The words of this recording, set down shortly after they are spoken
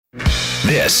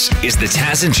This is the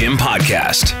Taz and Jim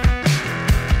podcast.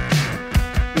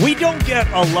 We don't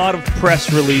get a lot of press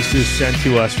releases sent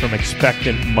to us from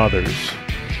expectant mothers.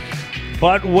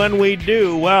 But when we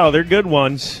do, wow, they're good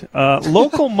ones.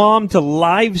 Local mom to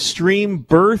live stream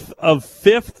birth of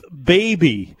fifth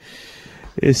baby.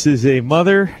 This is a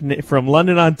mother from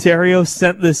London, Ontario,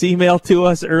 sent this email to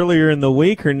us earlier in the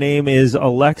week. Her name is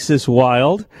Alexis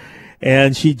Wild,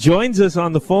 and she joins us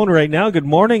on the phone right now. Good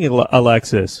morning,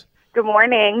 Alexis. Good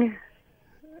morning.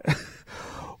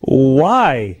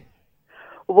 Why?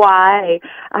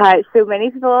 So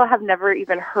many people have never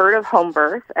even heard of home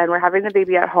birth, and we're having the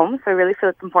baby at home, so I really feel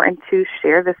it's important to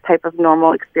share this type of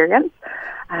normal experience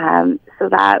so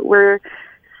that we're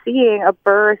seeing a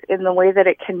birth in the way that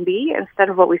it can be instead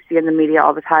of what we see in the media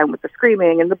all the time with the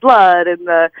screaming and the blood and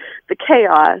the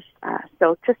chaos.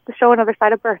 So just to show another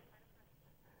side of birth.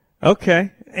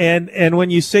 Okay. And when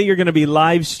you say you're going to be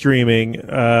live streaming,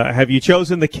 have you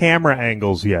chosen the camera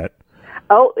angles yet?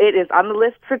 Oh, it is on the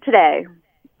list for today.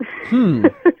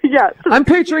 Yes. I'm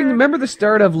picturing, remember the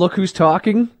start of Look Who's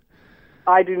Talking?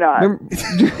 I do not.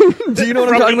 Do you know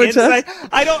what I'm talking about, Tess?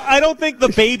 I don't think the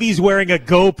baby's wearing a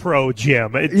GoPro,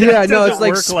 Jim. It's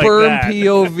like sperm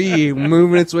POV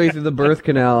moving its way through the birth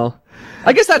canal.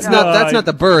 I guess that's not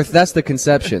the birth, that's the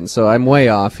conception, so I'm way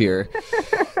off here.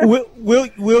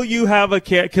 Will you have a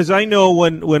cat? Because I know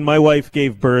when my wife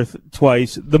gave birth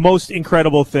twice, the most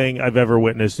incredible thing I've ever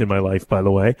witnessed in my life, by the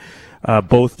way,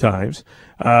 both times.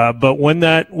 But when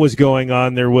that was going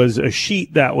on, there was a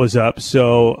sheet that was up.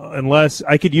 So unless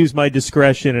I could use my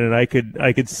discretion and I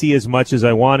could see as much as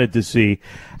I wanted to see,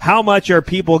 how much are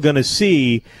people going to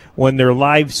see when their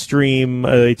live stream?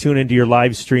 They tune into your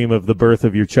live stream of the birth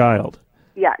of your child.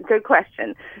 Yeah, good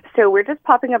question. So we're just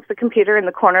popping up the computer in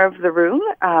the corner of the room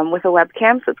with a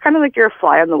webcam. So it's kind of like you're a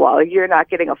fly on the wall. You're not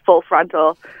getting a full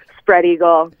frontal spread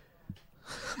eagle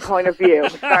point of view.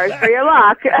 Stars for your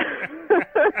luck.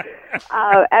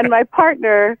 And my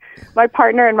partner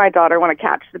and my daughter want to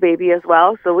catch the baby as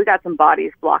well. So we got some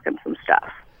bodies blocking some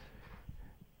stuff.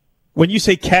 When you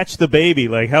say catch the baby,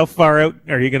 like how far out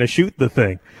are you going to shoot the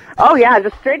thing? Oh, yeah,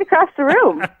 just straight across the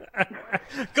room.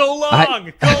 Go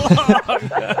long.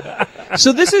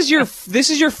 So this is your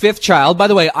fifth child. By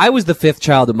the way, I was the fifth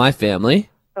child of my family.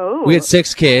 Oh. We had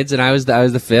 6 kids, and I was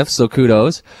the fifth, so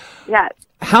kudos. Yeah.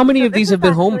 How many of these have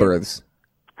been home births?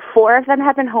 4 of them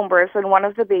have been home births, and one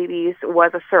of the babies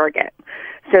was a surrogate.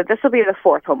 So this will be the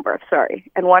 4th home birth,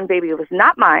 sorry. And one baby was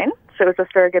not mine, so it was a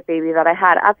surrogate baby that I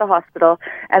had at the hospital,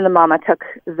 and the mama took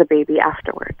the baby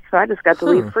afterwards. So I just got to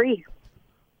leave free.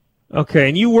 Okay,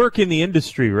 and you work in the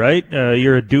industry, right?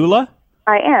 You're a doula?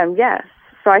 I am, yes.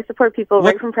 So I support people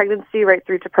right from pregnancy right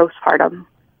through to postpartum.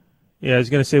 Yeah, I was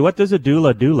going to say, what does a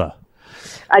doula do? A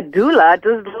doula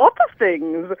does lots of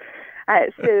things.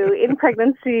 So in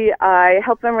pregnancy, I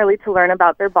help them really to learn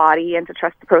about their body and to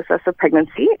trust the process of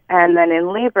pregnancy. And then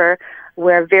in labor,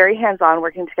 we're very hands-on,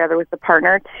 working together with the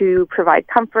partner to provide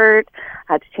comfort,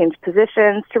 to change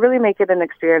positions, to really make it an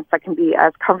experience that can be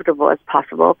as comfortable as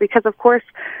possible. Because, of course,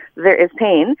 there is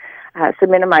pain, so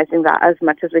minimizing that as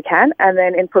much as we can. And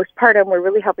then in postpartum, we're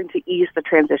really helping to ease the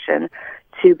transition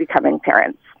to becoming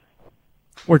parents.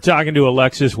 We're talking to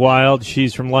Alexis Wild.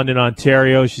 She's from London,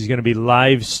 Ontario. She's going to be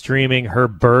live streaming her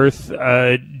birth.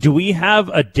 Do we have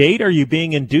a date? Are you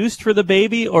being induced for the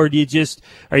baby, or are you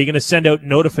going to send out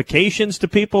notifications to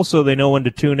people so they know when to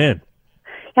tune in?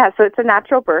 Yeah, so it's a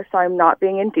natural birth, so I'm not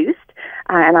being induced,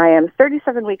 and I am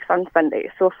 37 weeks on Sunday.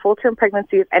 So a full-term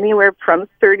pregnancy is anywhere from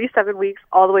 37 weeks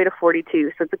all the way to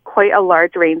 42. So it's quite a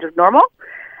large range of normal,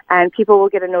 and people will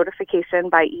get a notification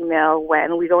by email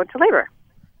when we go into labor.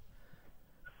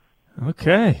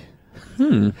 Okay.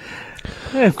 Yeah,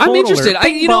 I'm interested.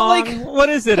 What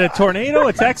is it? A tornado?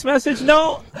 A text message?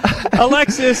 No.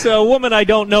 Alexis, a woman I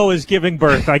don't know, is giving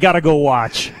birth. I got to go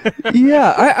watch.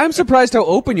 Yeah, I'm surprised how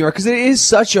open you are because it is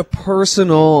such a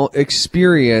personal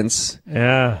experience.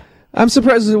 Yeah. I'm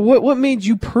surprised. What made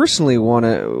you personally want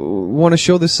to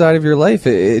show this side of your life?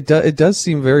 It does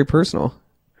seem very personal.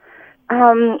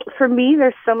 For me,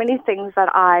 there's so many things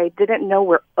that I didn't know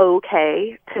were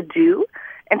okay to do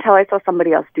until I saw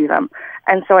somebody else do them.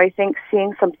 And so I think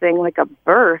seeing something like a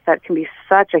birth that can be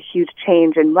such a huge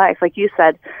change in life, like you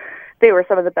said, they were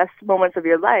some of the best moments of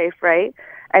your life, right?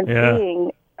 And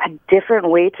seeing a different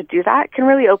way to do that can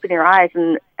really open your eyes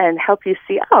and help you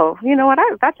see, oh, you know what,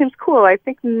 that seems cool. I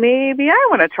think maybe I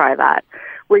want to try that,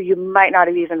 where you might not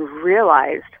have even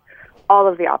realized all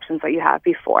of the options that you have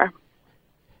before.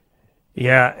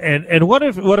 Yeah, and what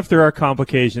if there are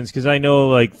complications? Because I know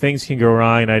like things can go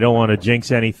wrong, and I don't want to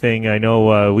jinx anything. I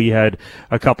know we had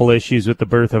a couple issues with the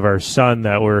birth of our son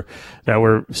that were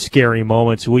scary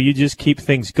moments. Will you just keep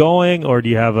things going, or do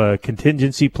you have a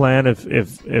contingency plan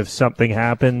if something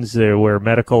happens where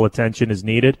medical attention is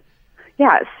needed?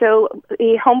 Yeah, so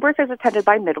a home birth is attended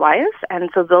by midwives,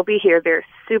 and so they'll be here. They're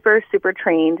super, super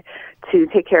trained to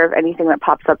take care of anything that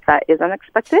pops up that is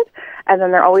unexpected, and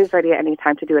then they're always ready at any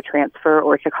time to do a transfer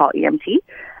or to call EMT.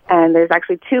 And there's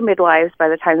actually 2 midwives by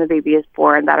the time the baby is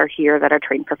born that are here that are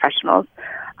trained professionals.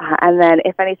 And then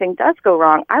if anything does go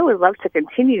wrong, I would love to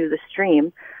continue the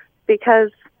stream because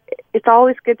it's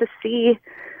always good to see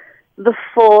the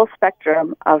full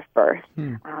spectrum of birth.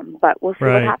 But we'll see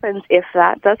what happens if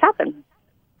that does happen.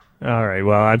 All right.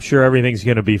 Well, I'm sure everything's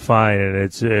going to be fine,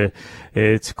 and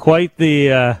it's quite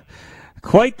the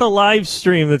live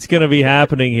stream that's going to be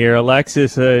happening here.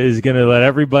 Alexis is going to let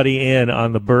everybody in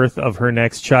on the birth of her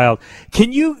next child.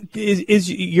 Can you?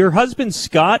 Is your husband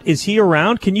Scott? Is he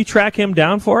around? Can you track him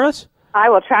down for us?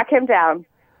 I will track him down.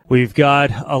 We've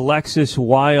got Alexis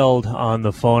Wild on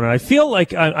the phone, and I feel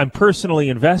like I'm personally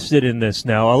invested in this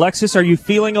now. Alexis, are you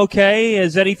feeling okay?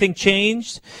 Has anything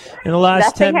changed in the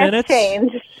last 10 minutes? Nothing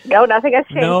has changed. No, nothing has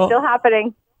changed. No. Still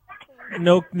happening.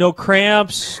 No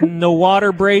cramps, no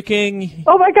water breaking.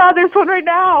 Oh my God, there's one right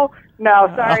now.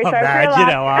 No, sorry. Imagine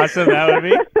how awesome that would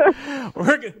be.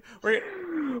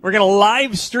 We're going to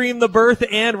live stream the birth,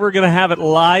 and we're going to have it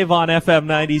live on FM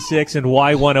 96 and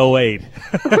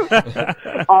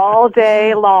Y108. All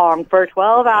day long for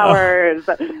 12 hours.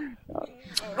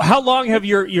 How long have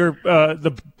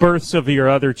the births of your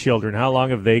other children, how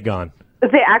long have they gone?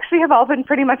 They actually have all been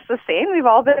pretty much the same. We've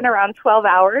all been around 12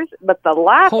 hours, but the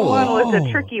last one was a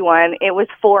tricky one. It was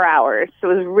 4 hours.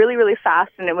 So it was really, really fast,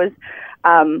 and it was,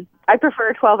 I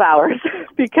prefer 12 hours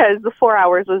because the 4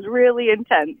 hours was really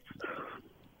intense.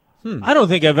 I don't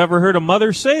think I've ever heard a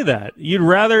mother say that. You'd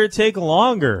rather it take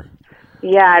longer.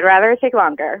 Yeah, I'd rather it take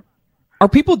longer. Are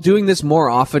people doing this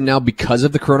more often now because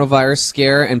of the coronavirus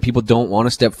scare and people don't want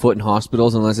to step foot in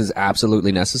hospitals unless it's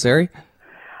absolutely necessary?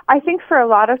 I think for a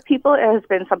lot of people, it has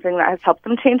been something that has helped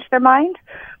them change their mind.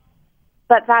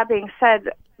 But that being said,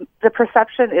 the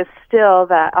perception is still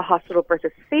that a hospital birth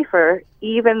is safer,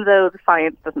 even though the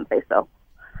science doesn't say so.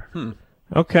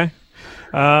 Okay.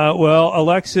 Well,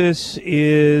 Alexis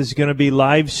is going to be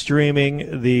live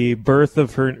streaming the birth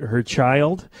of her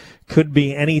child. Could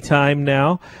be any time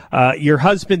now. Your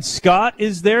husband, Scott,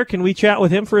 is there. Can we chat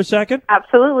with him for a second?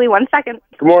 Absolutely. 1 second.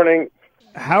 Good morning.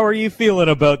 How are you feeling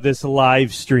about this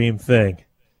live stream thing?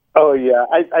 Oh, yeah.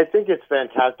 I think it's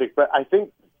fantastic, but I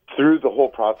think through the whole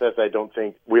process, I don't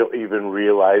think we'll even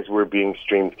realize we're being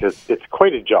streamed because it's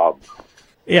quite a job.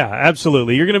 Yeah,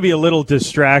 absolutely. You're going to be a little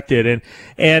distracted.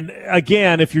 And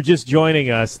again, if you're just joining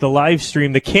us, the live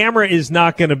stream, the camera is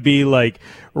not going to be like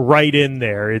right in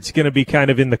there. It's going to be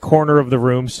kind of in the corner of the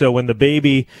room. So when the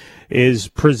baby is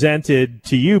presented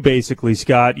to you, basically,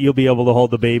 Scott, you'll be able to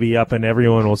hold the baby up and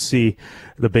everyone will see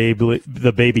the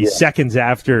baby seconds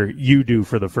after you do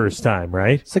for the first time,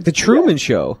 right? It's like the Truman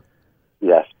Show.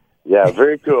 Yes. Yeah,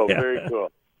 very cool. Very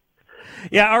cool.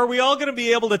 Yeah, are we all going to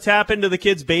be able to tap into the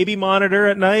kid's baby monitor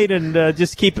at night and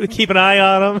just keep an eye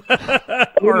on him?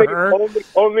 Or her?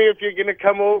 Only if you're going to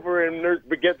come over and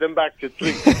get them back to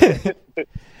sleep.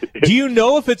 Do you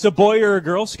know if it's a boy or a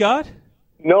girl, Scott?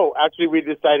 No, actually, we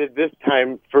decided this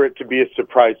time for it to be a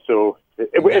surprise. So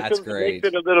it makes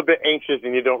it a little bit anxious,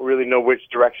 and you don't really know which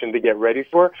direction to get ready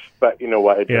for. But you know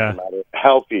what? It doesn't matter.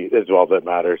 Healthy is all that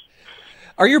matters.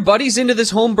 Are your buddies into this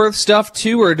home birth stuff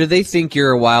too, or do they think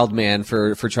you're a wild man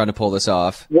for trying to pull this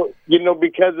off? Well, you know,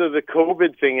 because of the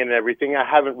COVID thing and everything, I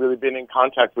haven't really been in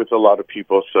contact with a lot of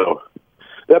people. So,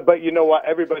 but you know what?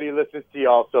 Everybody listens to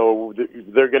y'all, so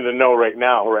they're going to know right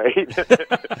now, right?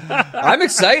 I'm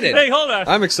excited. Hey, hold on.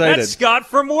 I'm excited. That's Scott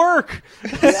from work.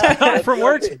 Scott from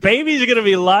work's babies are going to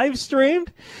be live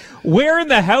streamed. Where in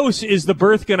the house is the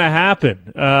birth going to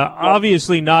happen?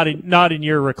 Obviously, not in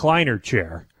your recliner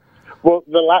chair. Well,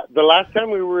 the last time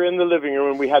we were in the living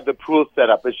room and we had the pool set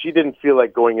up, but she didn't feel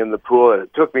like going in the pool, and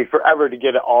it took me forever to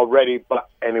get it all ready. But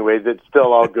anyways, it's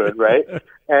still all good, right?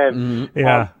 And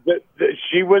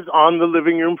she was on the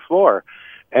living room floor,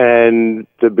 and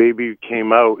the baby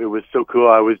came out. It was so cool.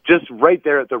 I was just right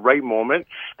there at the right moment,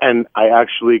 and I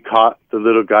actually caught the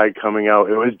little guy coming out.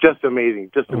 It was just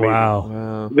amazing,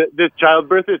 Wow. This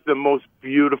childbirth is the most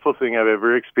beautiful thing I've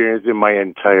ever experienced in my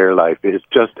entire life. It's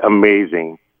just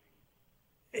amazing.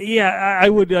 Yeah,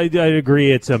 I'd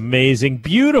agree. It's amazing,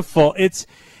 beautiful.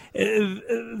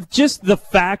 just the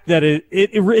fact that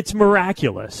it's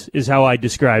miraculous is how I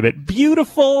describe it.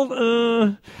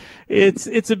 Beautiful.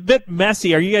 It's a bit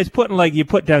messy. Are you guys you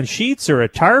put down sheets or a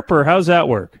tarp, or how's that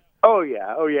work? Oh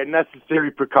yeah.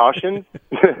 Necessary precautions.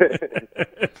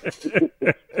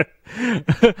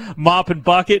 Mop and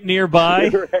bucket nearby.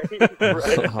 Right.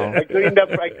 Oh. I cleaned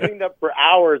up for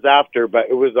hours after, but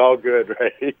it was all good,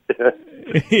 right?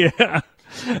 Yeah.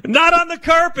 Not on the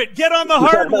carpet. Get on the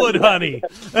hardwood, honey.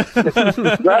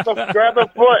 grab a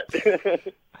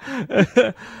foot.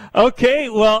 Okay,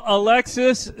 well,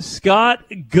 Alexis, Scott,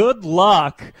 good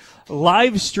luck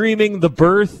live streaming the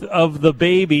birth of the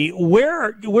baby.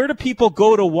 Where do people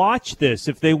go to watch this?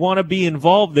 If they want to be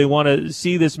involved, they want to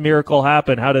see this miracle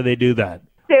happen, how do they do that?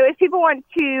 So if people want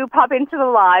to pop into the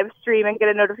live stream and get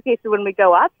a notification when we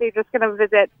go up, they're just going to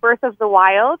visit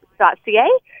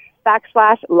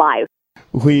birthofthewild.ca/live.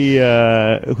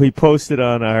 We posted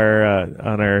on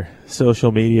our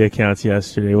social media accounts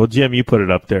yesterday. Well, Jim, you put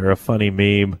it up there, a funny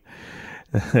meme,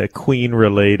 Queen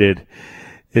related.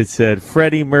 It said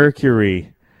Freddie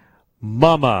Mercury,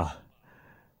 Mama,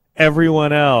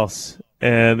 everyone else,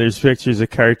 and there's pictures of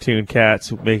cartoon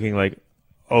cats making like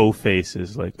O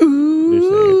faces, like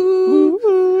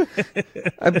ooh. They're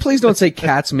saying, please don't say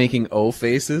cats making O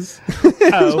faces.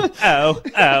 Ow, ow,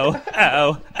 ow,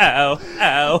 ow, ow,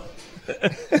 ow.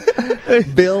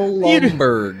 Bill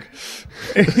Lumberg.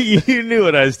 You knew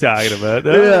what I was talking about.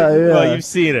 Yeah. Well, you've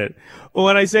seen it. Well,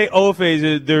 when I say O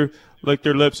faces, they're like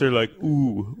their lips are like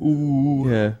ooh, ooh.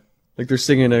 Yeah, like they're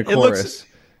singing a chorus.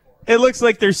 It looks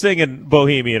like they're singing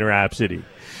Bohemian Rhapsody,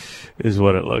 is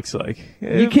what it looks like.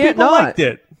 You can't People not. liked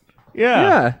it.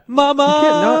 Yeah, Mama. You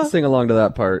can't not sing along to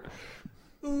that part.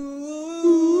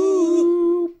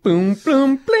 Ooh, boom,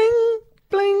 boom, bling,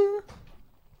 bling.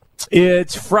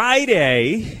 It's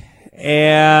Friday,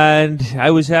 and I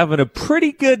was having a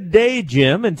pretty good day,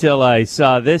 Jim, until I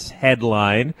saw this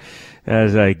headline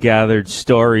as I gathered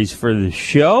stories for the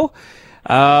show.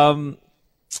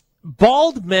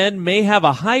 Bald men may have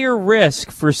a higher risk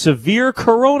for severe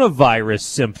coronavirus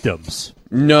symptoms.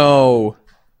 No.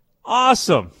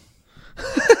 Awesome.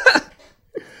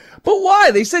 But why?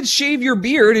 They said shave your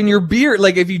beard, and your beard,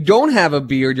 like if you don't have a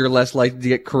beard, you're less likely to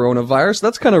get coronavirus.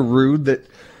 That's kind of rude that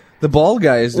the bald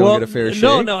guys don't get a fair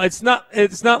shake. No, it's not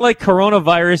like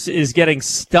coronavirus is getting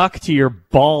stuck to your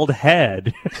bald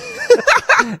head.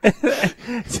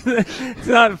 It's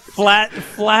not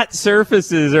flat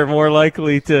surfaces are more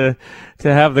likely to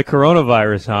have the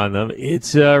coronavirus on them.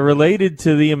 It's related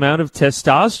to the amount of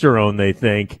testosterone they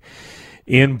think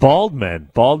in bald men.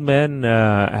 Bald men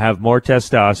have more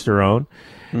testosterone,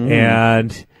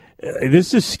 and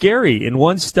this is scary. In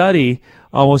one study,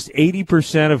 almost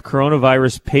 80% of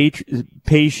coronavirus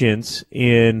patients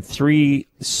in 3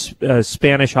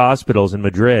 Spanish hospitals in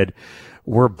Madrid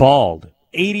were bald.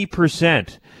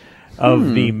 80%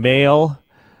 of the male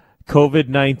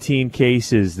COVID-19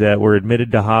 cases that were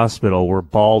admitted to hospital were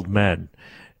bald men.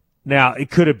 Now,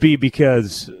 could it be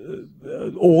because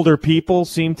older people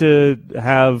seem to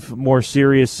have more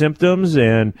serious symptoms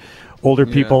and older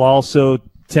people also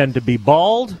tend to be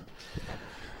bald?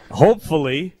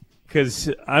 Hopefully, because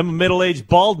I'm a middle-aged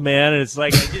bald man and it's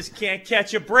like I just can't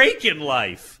catch a break in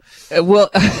life. Well,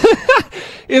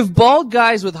 if bald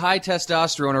guys with high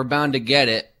testosterone are bound to get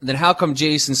it, then how come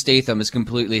Jason Statham is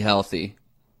completely healthy?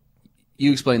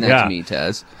 You explain that to me,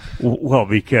 Taz. Well,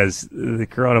 because the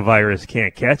coronavirus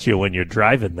can't catch you when you're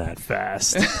driving that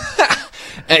fast.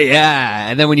 Yeah,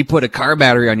 and then when you put a car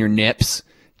battery on your nips,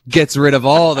 gets rid of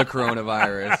all the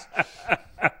coronavirus.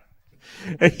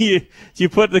 You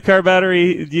put the car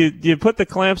battery, you put the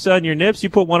clamps on your nips, you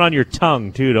put one on your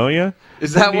tongue too, don't you?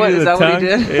 Is that what he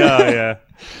did? Yeah.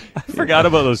 I forgot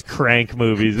about those Crank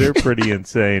movies. They're pretty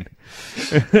insane.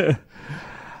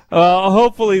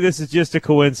 Hopefully this is just a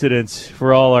coincidence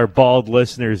for all our bald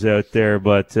listeners out there.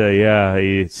 But,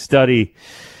 a study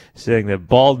saying that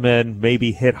bald men may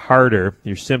be hit harder.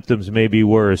 Your symptoms may be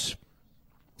worse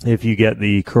if you get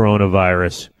the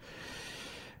coronavirus.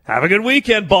 Have a good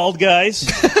weekend, bald guys.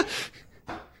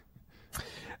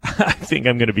 I think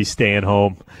I'm going to be staying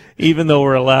home. Even though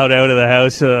we're allowed out of the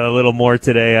house a little more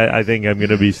today, I think I'm going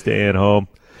to be staying home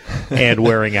and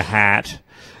wearing a hat.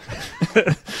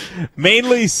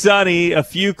 Mainly sunny, a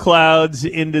few clouds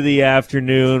into the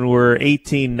afternoon. We're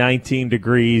 18, 19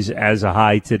 degrees as a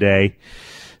high today.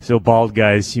 So bald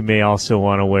guys, you may also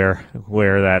want to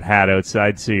wear that hat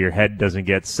outside so your head doesn't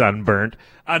get sunburnt.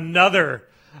 Another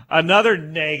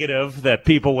negative that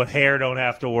people with hair don't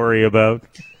have to worry about.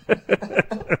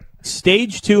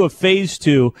 Stage 2 of Phase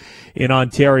 2 in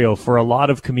Ontario for a lot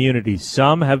of communities.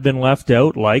 Some have been left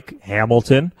out, like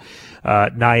Hamilton.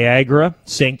 Niagara,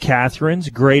 St. Catharines,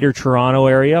 Greater Toronto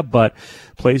area, but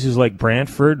places like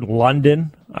Brantford,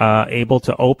 London, able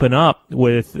to open up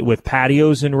with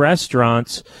patios and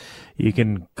restaurants. You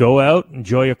can go out,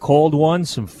 enjoy a cold one,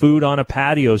 some food on a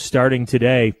patio starting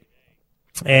today.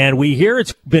 And we hear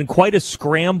it's been quite a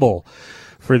scramble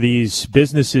for these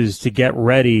businesses to get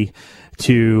ready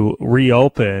to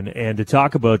reopen. And to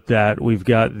talk about that, we've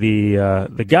got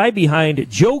the guy behind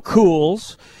Joe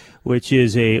Cool's, which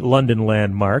is a London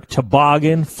landmark,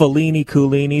 Toboggan, Fellini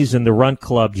Coolini's, and the Runt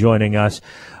Club joining us.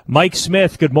 Mike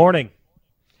Smith, good morning.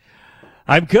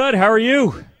 I'm good. How are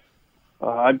you?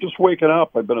 I'm just waking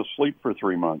up. I've been asleep for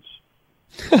 3 months.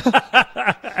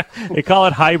 They call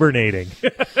it hibernating.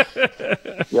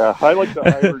 Yeah, I like to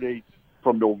hibernate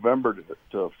from November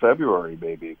to February,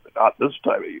 maybe, but not this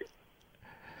time of year.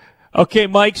 Okay,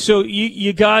 Mike, so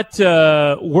you got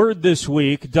word this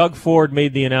week. Doug Ford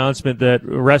made the announcement that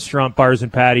restaurant, bars,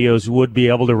 and patios would be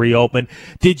able to reopen.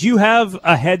 Did you have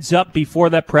a heads up before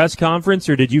that press conference,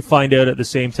 or did you find out at the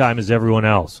same time as everyone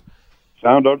else?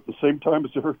 Found out at the same time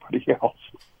as everybody else.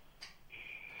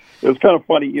 It was kind of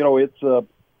funny. You know, it's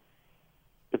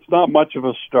not much of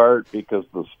a start because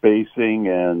the spacing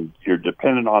and you're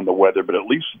dependent on the weather, but at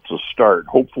least it's a start.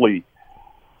 Hopefully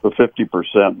the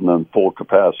 50% and then full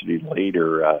capacity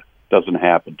later doesn't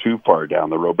happen too far down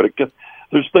the road. But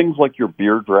there's things like your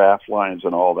beer draft lines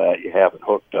and all that you haven't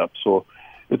hooked up. So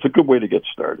it's a good way to get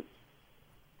started.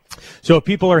 So if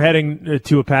people are heading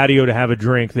to a patio to have a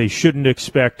drink, they shouldn't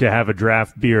expect to have a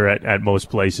draft beer at most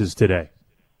places today.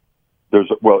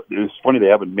 It's funny, they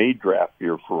haven't made draft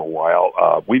beer for a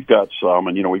while. We've got some,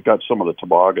 and, we've got some of the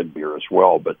Toboggan beer as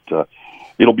well, but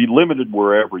it'll be limited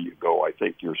wherever you go, I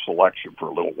think, your selection for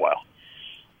a little while.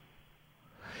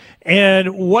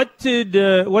 And what did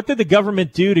the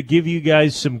government do to give you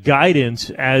guys some guidance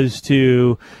as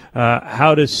to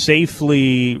how to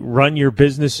safely run your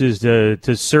businesses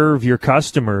to serve your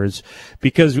customers?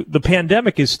 Because the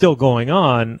pandemic is still going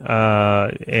on,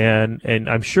 and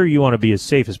I'm sure you want to be as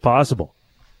safe as possible.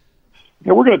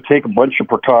 Yeah, we're going to take a bunch of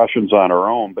precautions on our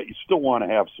own, but you still want to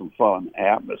have some fun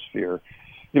atmosphere.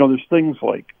 There's things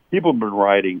like people have been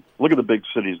riding, look at the big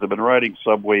cities, they've been riding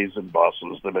subways and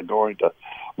buses, they've been going to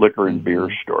liquor and beer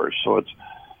stores. So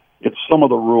it's some of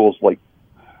the rules, like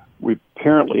we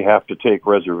apparently have to take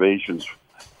reservations,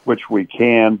 which we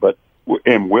can,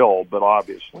 and will, but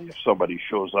obviously if somebody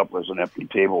shows up with an empty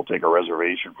table, we'll take a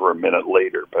reservation for a minute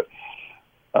later. But,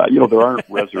 there aren't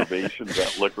reservations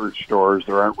at liquor stores.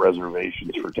 There aren't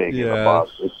reservations for taking a bus.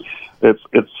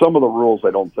 It's some of the rules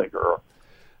I don't think are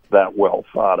that well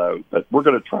thought out, but we're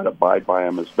going to try to abide by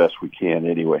them as best we can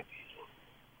anyway.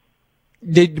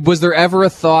 Was there ever a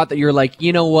thought that you're like,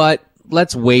 you know what,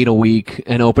 let's wait a week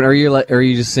and open? Or are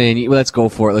you just saying, well, let's go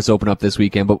for it, let's open up this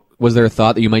weekend? But was there a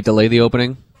thought that you might delay the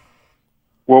opening?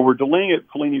 Well, we're delaying it,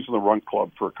 Fellini's and the Runt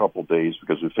Club, for a couple of days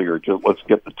because we figured let's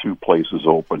get the two places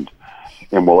opened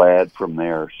and we'll add from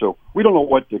there. So we don't know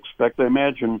what to expect. I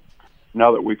imagine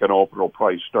now that we can open, it'll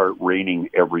probably start raining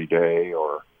every day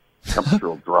or temperature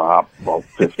will drop about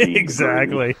 15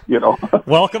 exactly. degrees,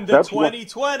 Welcome to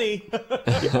 2020.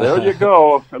 There you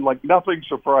go. And nothing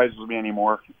surprises me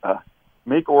anymore.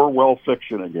 Make Orwell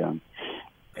fiction again.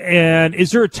 And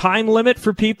is there a time limit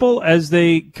for people as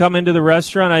they come into the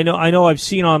restaurant? I know I've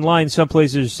seen online some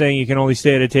places are saying you can only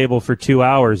stay at a table for 2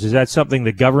 hours. Is that something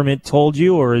the government told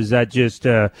you, or is that just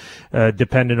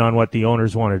dependent on what the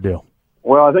owners want to do?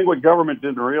 Well, I think what government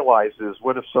didn't realize is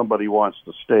what if somebody wants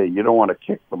to stay? You don't want to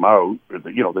kick them out.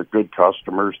 They're good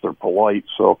customers. They're polite.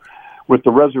 So with the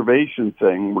reservation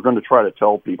thing, we're going to try to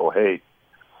tell people, hey,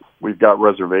 we've got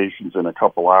reservations in a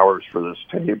couple hours for this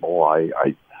table.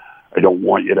 I don't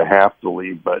want you to have to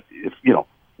leave, but if,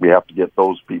 we have to get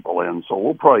those people in. So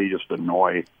we'll probably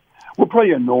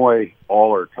annoy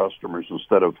all our customers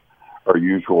instead of our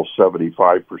usual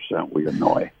 75% we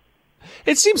annoy.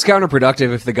 It seems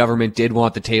counterproductive if the government did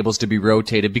want the tables to be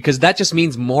rotated, because that just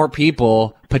means more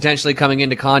people potentially coming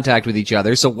into contact with each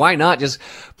other. So why not just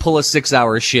pull a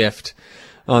 6-hour shift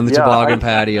on the Toboggan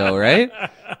patio, right?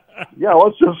 Yeah,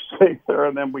 let's just stay there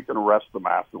and then we can arrest them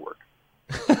afterward.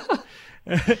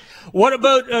 What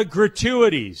about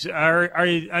gratuities?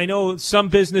 I know some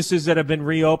businesses that have been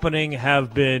reopening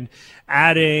have been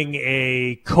adding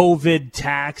a COVID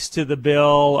tax to the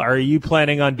bill. Are you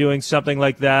planning on doing something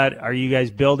like that? Are you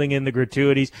guys building in the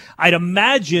gratuities? I'd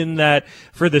imagine that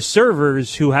for the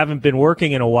servers who haven't been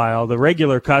working in a while, the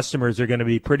regular customers are going to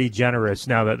be pretty generous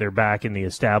now that they're back in the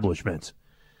establishments.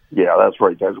 Yeah, that's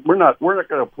right, guys. We're not going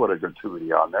to put a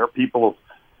gratuity on there. People have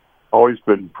always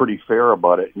been pretty fair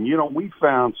about it. And, we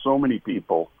found so many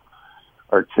people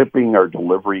are tipping our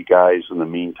delivery guys in the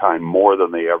meantime more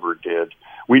than they ever did.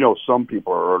 We know some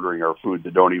people are ordering our food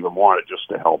that don't even want it just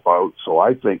to help out. So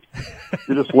I think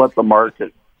you just let the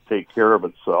market take care of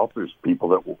itself. There's people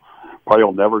that probably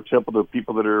will never tip, but there are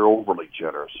people that are overly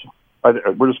generous.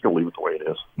 We're just going to leave it the way it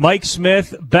is. Mike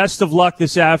Smith, best of luck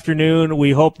this afternoon.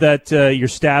 We hope that your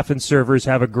staff and servers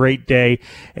have a great day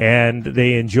and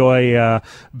they enjoy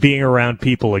being around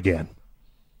people again.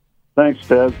 Thanks,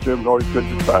 Taz. Jim, always good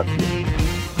to talk to you.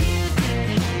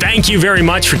 Thank you very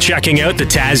much for checking out the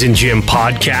Taz and Jim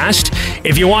podcast.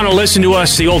 If you want to listen to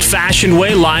us the old-fashioned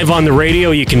way, live on the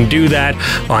radio, you can do that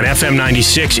on FM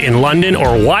 96 in London or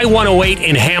Y108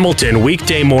 in Hamilton,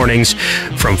 weekday mornings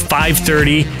from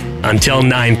 5:30 until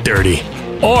 9:30.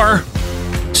 Or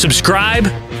subscribe,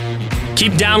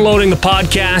 keep downloading the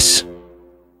podcasts,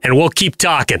 and we'll keep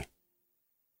talking.